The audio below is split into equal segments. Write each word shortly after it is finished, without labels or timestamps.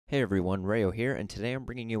Hey everyone, Rayo here, and today I'm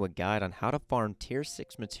bringing you a guide on how to farm tier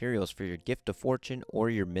 6 materials for your Gift of Fortune or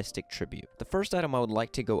your Mystic Tribute. The first item I would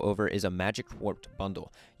like to go over is a Magic Warped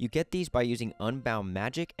bundle. You get these by using Unbound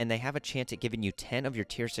Magic, and they have a chance at giving you 10 of your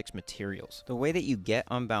tier 6 materials. The way that you get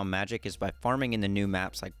Unbound Magic is by farming in the new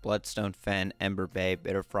maps like Bloodstone Fen, Ember Bay,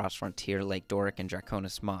 Bitterfrost Frontier, Lake Doric, and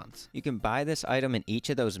Draconis Mons. You can buy this item in each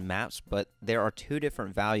of those maps, but there are two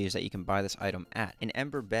different values that you can buy this item at. In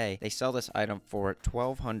Ember Bay, they sell this item for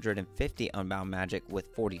 1250 Unbound Magic with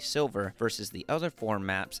 40 silver, versus the other 4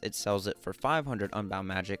 maps it sells it for 500 Unbound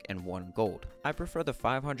Magic and 1 gold. I prefer the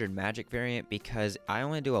 500 Magic variant because I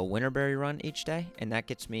only do a Winterberry run each day, and that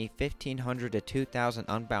gets me 1500 to 2000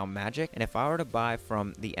 Unbound Magic, and if I were to buy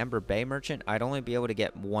from the Ember Bay merchant, I'd only be able to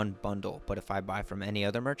get 1 bundle, but if I buy from any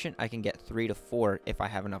other merchant, I can get 3 to 4 if I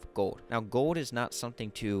have enough gold. Now, gold is not something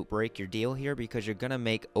to break your deal here because you're gonna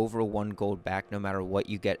make over 1 gold back no matter what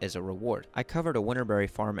you get as a reward. I covered a Winterberry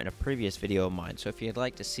farm in a previous video of mine, so if you'd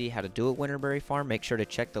like to see how to do a Winterberry farm, make sure to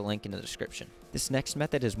check the link in the description. This next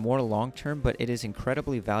method is more long-term, but it is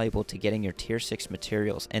incredibly valuable to getting your tier 6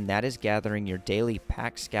 materials, and that is gathering your daily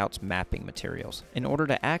Pack Scouts mapping materials. In order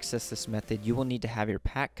to access this method, you will need to have your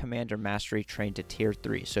Pack Commander Mastery trained to tier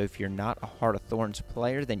 3, so if you're not a Heart of Thorns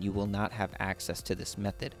player, then you will not have access to this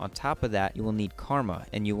method. On top of that, you will need Karma,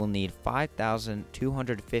 and you will need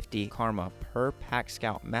 5,250 Karma per Pack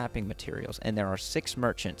Scout mapping materials, and there are 6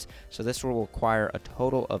 merchants, so this will require a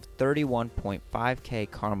total of 31.5k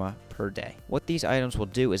Karma per day. What these items will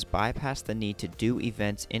do is bypass the need to do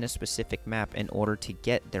events in a specific map in order to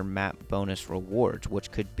get their map bonus rewards,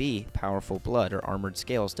 which could be Powerful Blood or Armored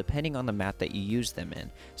Scales depending on the map that you use them in.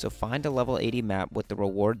 So find a level 80 map with the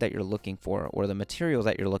reward that you're looking for or the material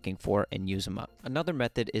that you're looking for and use them up. Another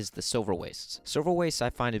method is the Silver Wastes. Silver Wastes I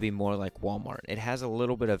find to be more like Walmart. It has a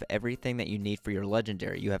little bit of everything that you need for your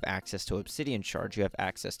legendary. You have access to Obsidian Shards, you have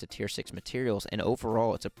access to tier 6 materials, and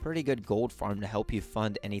overall it's a pretty good gold farm to help you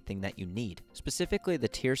fund anything that you need. Specifically the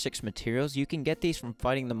tier 6 materials, you can get these from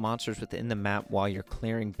fighting the monsters within the map while you're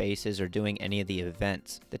clearing bases or doing any of the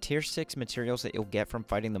events. The tier 6 materials that you'll get from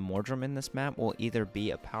fighting the Mordrum in this map will either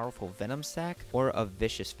be a powerful Venom Sack or a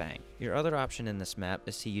Vicious Fang. Your other option in this map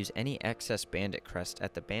is to use any excess Bandit Crest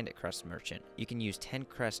at the Bandit Crest merchant. You can use 10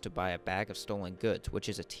 crests to buy a bag of stolen goods, which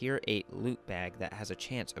is a tier 8 loot bag that has a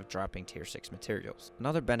chance of dropping tier 6 materials.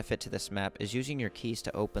 Another benefit to this map is using your keys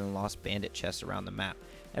to open lost bandit chests around the map.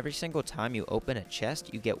 Every single time you open a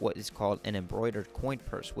chest, you get what is called an embroidered coin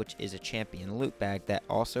purse, which is a champion loot bag that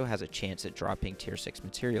also has a chance at dropping tier 6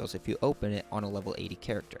 materials if you open it on a level 80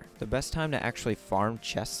 character. The best time to actually farm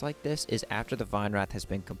chests like this is after the Vine Wrath has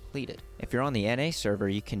been completed. If you're on the NA server,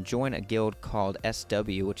 you can join a guild called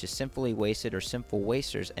SW, which is Simply Wasted or Simple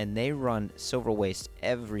Wasters, and they run Silver Waste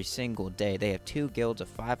every single day. They have 2 guilds of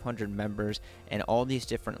 500 members and all these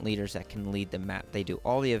different leaders that can lead the map. They do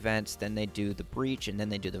all the events, then they do the breach, and then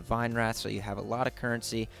they do the Vine Wrath, so you have a lot of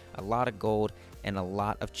currency, a lot of gold, and a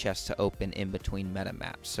lot of chests to open in between meta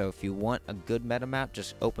maps. So if you want a good meta map,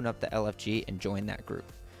 just open up the LFG and join that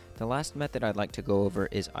group. The last method I'd like to go over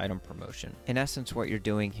is item promotion. In essence, what you're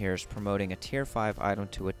doing here is promoting a tier 5 item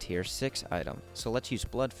to a tier 6 item. So let's use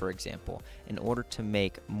blood for example. In order to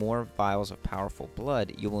make more vials of powerful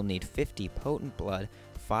blood, you will need 50 potent blood,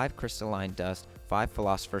 5 crystalline dust, 5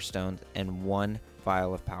 philosopher's stones, and 1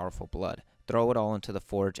 vial of powerful blood. Throw it all into the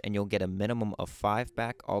forge and you'll get a minimum of 5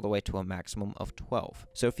 back all the way to a maximum of 12.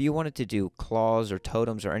 So if you wanted to do claws or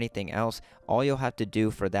totems or anything else, all you'll have to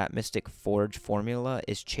do for that Mystic Forge formula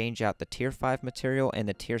is change out the tier 5 material and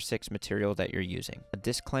the tier 6 material that you're using. A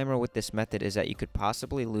disclaimer with this method is that you could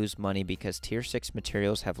possibly lose money because tier 6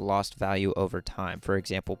 materials have lost value over time. For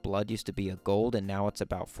example, blood used to be a gold and now it's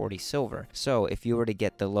about 40 silver. So if you were to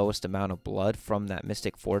get the lowest amount of blood from that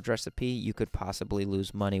Mystic Forge recipe, you could possibly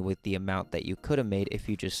lose money with the amount that you could have made if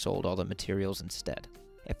you just sold all the materials instead.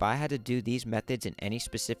 If I had to do these methods in any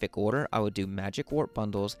specific order, I would do Magic Warp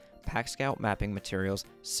bundles, Pack Scout mapping materials,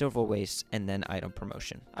 Silver Wastes, and then item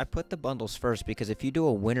promotion. I put the bundles first because if you do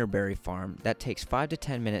a Winterberry farm, that takes 5 to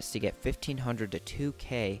 10 minutes to get 1500 to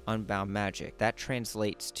 2k Unbound Magic. That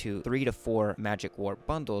translates to 3 to 4 Magic Warp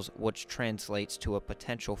bundles, which translates to a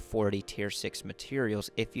potential 40 tier 6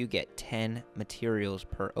 materials if you get 10 materials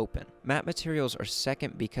per open. Map materials are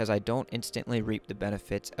second because I don't instantly reap the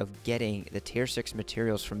benefits of getting the tier 6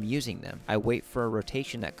 materials materials from using them. I wait for a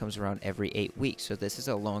rotation that comes around every 8 weeks, so this is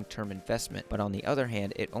a long-term investment. But on the other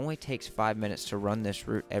hand, it only takes 5 minutes to run this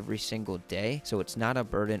route every single day, so it's not a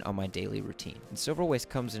burden on my daily routine. And silver waste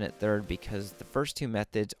comes in at third because the first two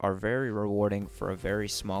methods are very rewarding for a very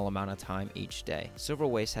small amount of time each day. Silver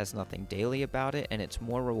waste has nothing daily about it, and it's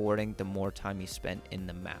more rewarding the more time you spend in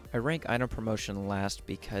the map. I rank item promotion last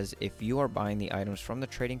because if you are buying the items from the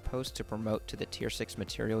trading post to promote to the tier 6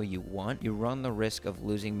 material you want, you run the risk of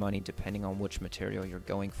losing money depending on which material you're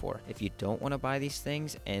going for. If you don't want to buy these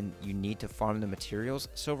things and you need to farm the materials,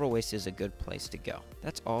 silver waste is a good place to go.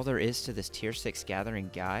 That's all there is to this tier 6 gathering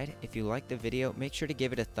guide. If you liked the video, make sure to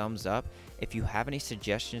give it a thumbs up. If you have any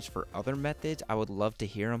suggestions for other methods, I would love to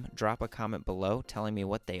hear them. Drop a comment below telling me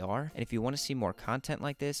what they are. And if you want to see more content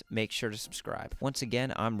like this, make sure to subscribe. Once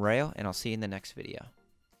again, I'm Rayo, and I'll see you in the next video.